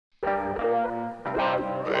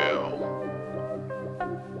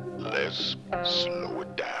Just slow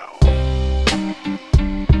it down.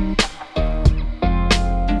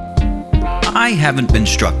 I haven't been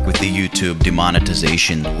struck with the YouTube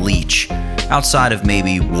demonetization leech outside of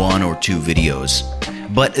maybe 1 or 2 videos.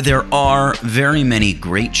 But there are very many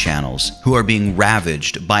great channels who are being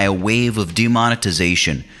ravaged by a wave of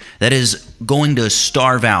demonetization that is going to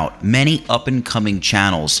starve out many up-and-coming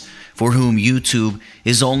channels for whom YouTube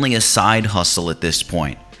is only a side hustle at this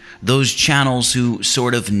point. Those channels who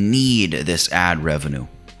sort of need this ad revenue.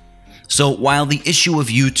 So while the issue of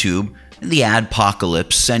YouTube, the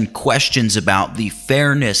adpocalypse, and questions about the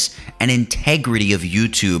fairness and integrity of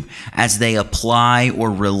YouTube as they apply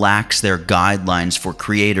or relax their guidelines for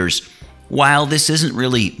creators, while this isn't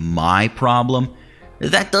really my problem,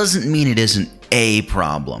 that doesn't mean it isn't a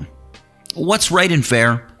problem. What's right and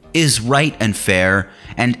fair is right and fair,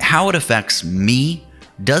 and how it affects me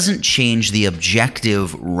doesn't change the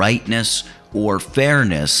objective rightness or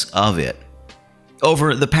fairness of it.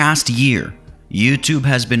 Over the past year, YouTube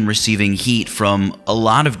has been receiving heat from a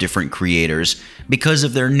lot of different creators because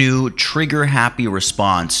of their new trigger-happy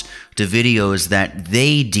response to videos that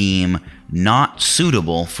they deem not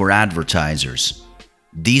suitable for advertisers.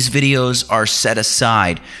 These videos are set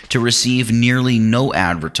aside to receive nearly no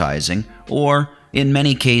advertising, or in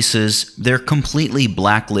many cases, they're completely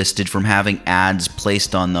blacklisted from having ads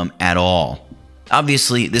placed on them at all.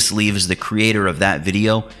 Obviously, this leaves the creator of that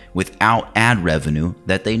video without ad revenue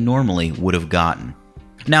that they normally would have gotten.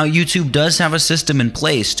 Now, YouTube does have a system in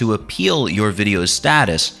place to appeal your video's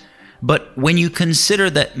status, but when you consider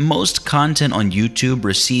that most content on YouTube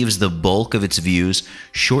receives the bulk of its views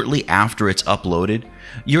shortly after it's uploaded,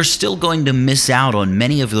 you're still going to miss out on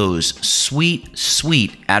many of those sweet,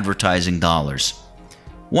 sweet advertising dollars.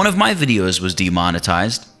 One of my videos was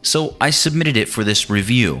demonetized, so I submitted it for this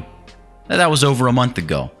review. That was over a month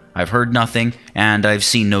ago. I've heard nothing, and I've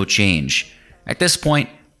seen no change. At this point,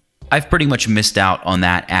 I've pretty much missed out on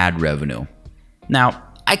that ad revenue. Now,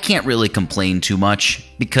 I can't really complain too much,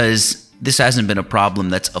 because this hasn't been a problem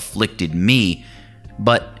that's afflicted me,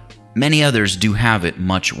 but many others do have it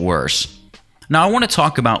much worse. Now, I want to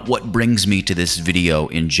talk about what brings me to this video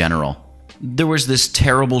in general. There was this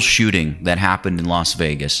terrible shooting that happened in Las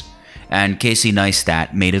Vegas, and Casey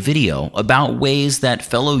Neistat made a video about ways that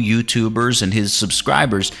fellow YouTubers and his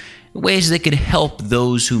subscribers, ways they could help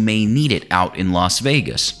those who may need it out in Las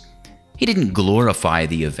Vegas. He didn't glorify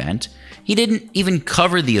the event, he didn't even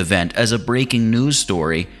cover the event as a breaking news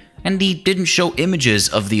story, and he didn't show images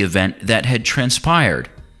of the event that had transpired.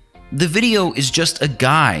 The video is just a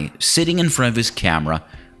guy sitting in front of his camera,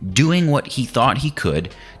 doing what he thought he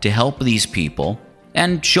could to help these people,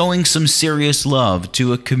 and showing some serious love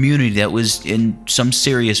to a community that was in some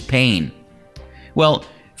serious pain. Well,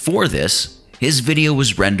 for this, his video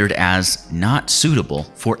was rendered as not suitable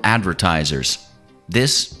for advertisers.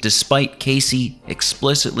 This despite Casey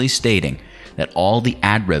explicitly stating that all the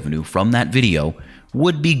ad revenue from that video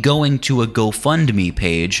would be going to a GoFundMe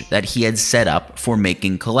page that he had set up for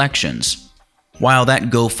making collections. While that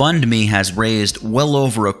GoFundMe has raised well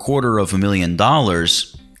over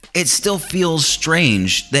 $250,000, it still feels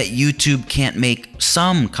strange that YouTube can't make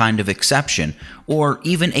some kind of exception or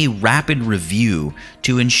even a rapid review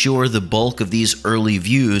to ensure the bulk of these early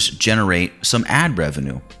views generate some ad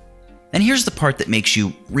revenue. And here's the part that makes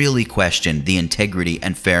you really question the integrity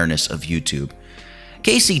and fairness of YouTube.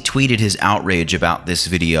 Casey tweeted his outrage about this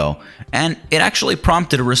video, and it actually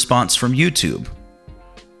prompted a response from YouTube.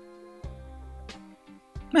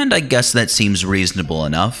 And I guess that seems reasonable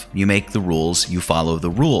enough. You make the rules, you follow the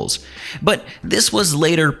rules. But this was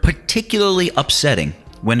later particularly upsetting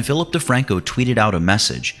when Philip DeFranco tweeted out a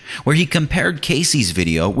message where he compared Casey's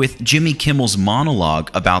video with Jimmy Kimmel's monologue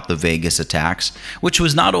about the Vegas attacks, which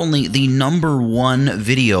was not only the #1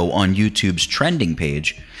 video on YouTube's trending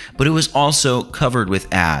page, but it was also covered with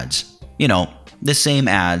ads. You know, the same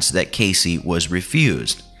ads that Casey was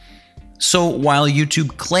refused. So while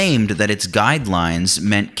YouTube claimed that its guidelines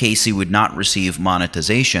meant Casey would not receive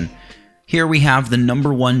monetization, here we have the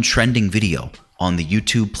 #1 trending video on the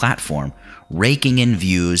YouTube platform, raking in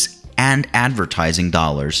views and advertising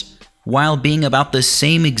dollars, while being about the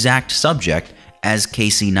same exact subject as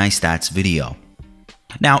Casey Neistat's video.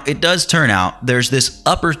 Now, it does turn out there's this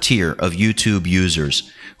upper tier of YouTube users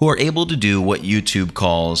who are able to do what YouTube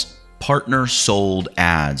calls partner-sold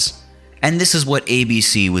ads. And this is what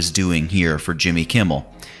ABC was doing here for Jimmy Kimmel.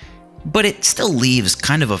 But it still leaves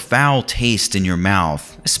kind of a foul taste in your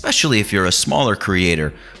mouth, especially if you're a smaller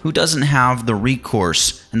creator who doesn't have the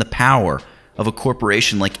recourse and the power of a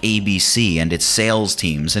corporation like ABC and its sales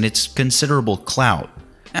teams and its considerable clout.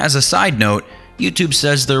 As a side note, YouTube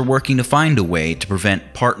says they're working to find a way to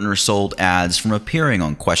prevent partner-sold ads from appearing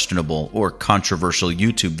on questionable or controversial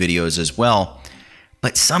YouTube videos as well.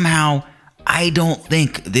 But somehow, I don't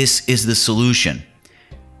think this is the solution.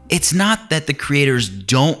 It's not that the creators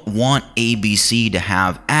don't want ABC to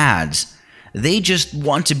have ads. They just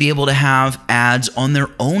want to be able to have ads on their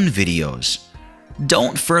own videos.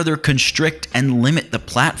 Don't further constrict and limit the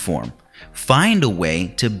platform. Find a way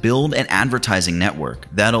to build an advertising network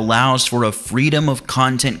that allows for a freedom of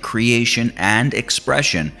content creation and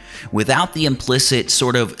expression without the implicit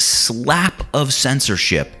sort of slap of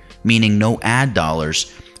censorship, meaning no ad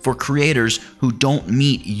dollars, for creators who don't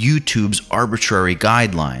meet YouTube's arbitrary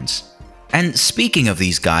guidelines. And speaking of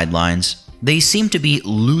these guidelines, they seem to be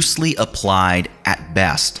loosely applied at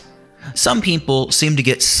best. Some people seem to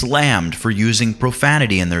get slammed for using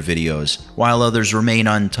profanity in their videos, while others remain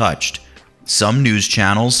untouched. Some news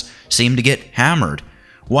channels seem to get hammered,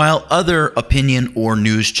 while other opinion or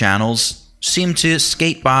news channels seem to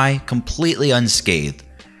skate by completely unscathed.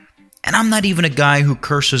 And I'm not even a guy who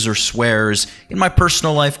curses or swears in my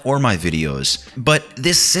personal life or my videos, but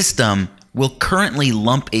this system will currently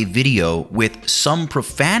lump a video with some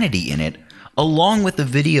profanity in it along with a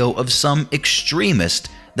video of some extremist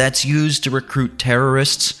that's used to recruit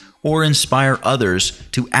terrorists or inspire others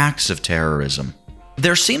to acts of terrorism.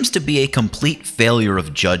 There seems to be a complete failure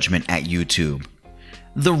of judgment at YouTube.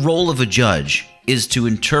 The role of a judge is to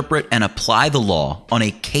interpret and apply the law on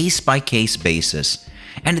a case-by-case basis,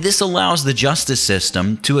 and this allows the justice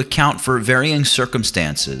system to account for varying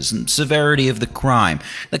circumstances and severity of the crime,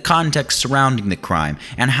 the context surrounding the crime,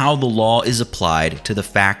 and how the law is applied to the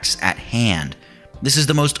facts at hand. This is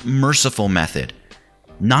the most merciful method.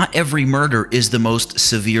 Not every murder is the most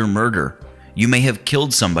severe murder. You may have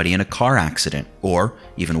killed somebody in a car accident, or,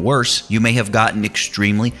 even worse, you may have gotten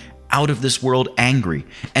extremely out-of-this-world angry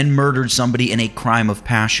and murdered somebody in a crime of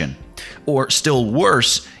passion. Or, still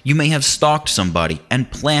worse, you may have stalked somebody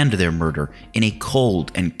and planned their murder in a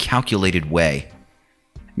cold and calculated way.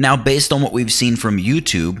 Now, based on what we've seen from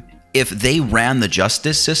YouTube, if they ran the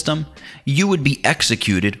justice system, you would be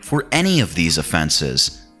executed for any of these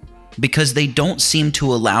offenses, because they don't seem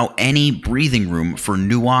to allow any breathing room for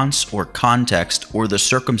nuance or context or the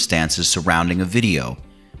circumstances surrounding a video.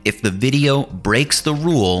 If the video breaks the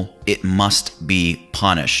rule, it must be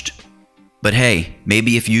punished. But hey,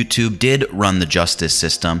 maybe if YouTube did run the justice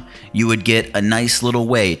system, you would get a nice little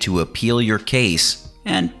way to appeal your case,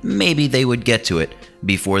 and maybe they would get to it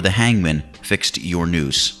before the hangman fixed your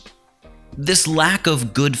noose. This lack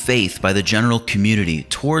of good faith by the general community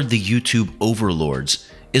toward the YouTube overlords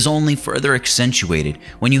is only further accentuated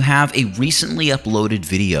when you have a recently uploaded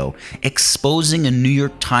video exposing a New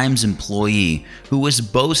York Times employee who was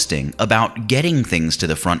boasting about getting things to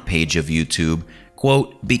the front page of YouTube,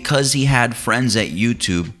 quote, because he had friends at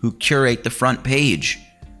YouTube who curate the front page.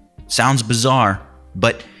 Sounds bizarre,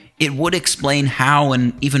 but it would explain how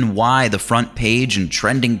and even why the front page and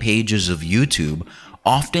trending pages of YouTube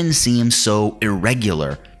often seem so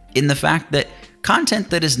irregular, in the fact that content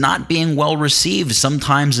that is not being well received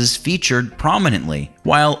sometimes is featured prominently,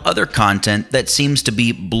 while other content that seems to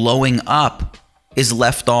be blowing up is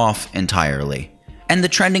left off entirely. And the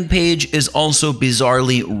trending page is also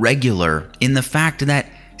bizarrely regular in the fact that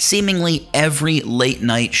seemingly every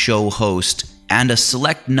late-night show host and a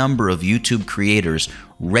select number of YouTube creators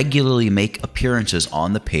regularly make appearances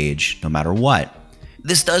on the page no matter what.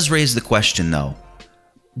 This does raise the question though,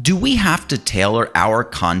 do we have to tailor our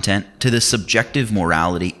content to the subjective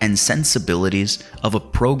morality and sensibilities of a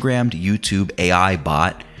programmed YouTube AI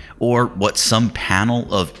bot, or what some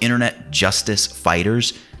panel of internet justice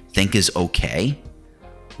fighters think is okay?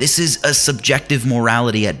 This is a subjective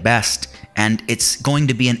morality at best, and it's going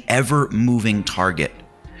to be an ever-moving target.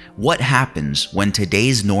 What happens when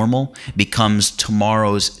today's normal becomes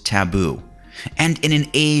tomorrow's taboo? And in an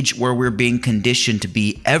age where we're being conditioned to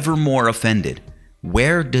be ever more offended,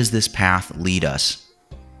 where does this path lead us?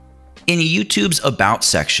 In YouTube's About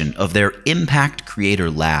section of their Impact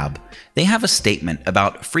Creator Lab, they have a statement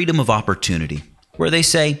about freedom of opportunity, where they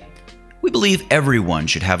say, "We believe everyone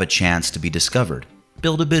should have a chance to be discovered,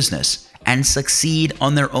 build a business, and succeed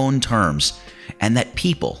on their own terms, and that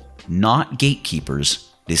people, not gatekeepers,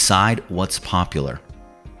 decide what's popular."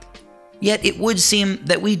 Yet it would seem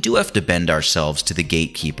that we do have to bend ourselves to the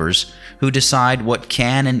gatekeepers who decide what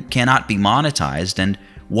can and cannot be monetized and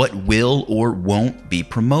what will or won't be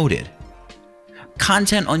promoted.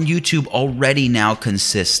 Content on YouTube already now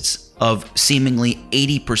consists of seemingly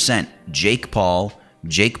 80% Jake Paul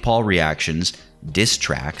reactions, diss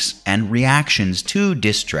tracks, and reactions to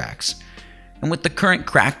diss tracks. And with the current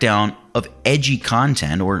crackdown of edgy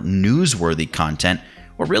content or newsworthy content,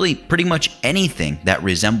 or really pretty much anything that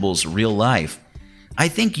resembles real life, I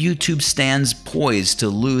think YouTube stands poised to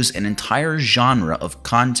lose an entire genre of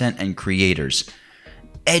content and creators.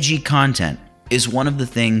 Edgy content is one of the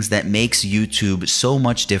things that makes YouTube so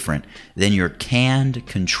much different than your canned,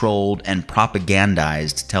 controlled, and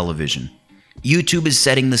propagandized television. YouTube is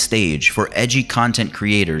setting the stage for edgy content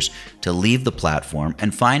creators to leave the platform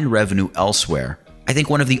and find revenue elsewhere. I think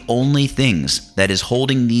one of the only things that is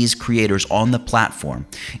holding these creators on the platform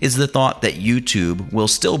is the thought that YouTube will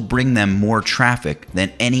still bring them more traffic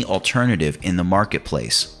than any alternative in the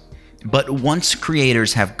marketplace. But once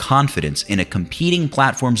creators have confidence in a competing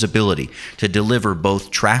platform's ability to deliver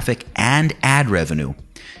both traffic and ad revenue,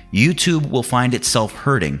 YouTube will find itself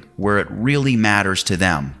hurting where it really matters to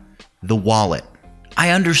them: the wallet.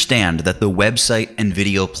 I understand that the website and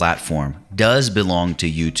video platform does belong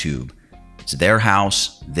to YouTube. It's their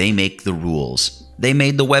house, they make the rules. They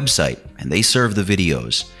made the website and they serve the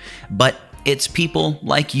videos. But it's people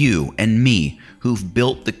like you and me who've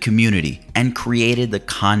built the community and created the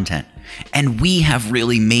content. And we have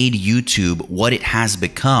really made YouTube what it has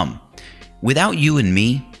become. Without you and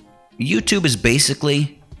me, YouTube is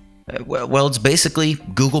basically, it's basically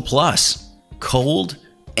Google+. Cold,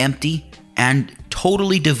 empty, and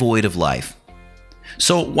totally devoid of life.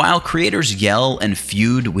 So while creators yell and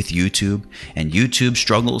feud with YouTube, and YouTube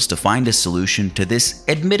struggles to find a solution to this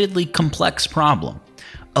admittedly complex problem,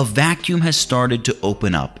 a vacuum has started to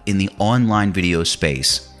open up in the online video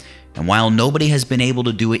space. And while nobody has been able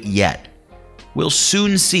to do it yet, we'll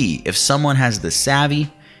soon see if someone has the savvy,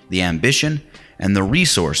 the ambition, and the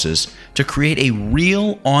resources to create a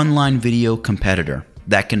real online video competitor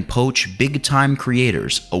that can poach big-time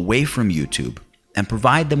creators away from YouTube and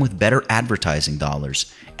provide them with better advertising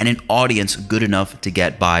dollars and an audience good enough to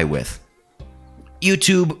get by with.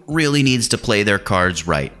 YouTube really needs to play their cards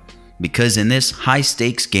right, because in this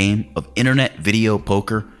high-stakes game of internet video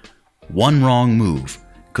poker, one wrong move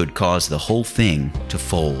could cause the whole thing to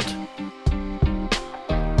fold.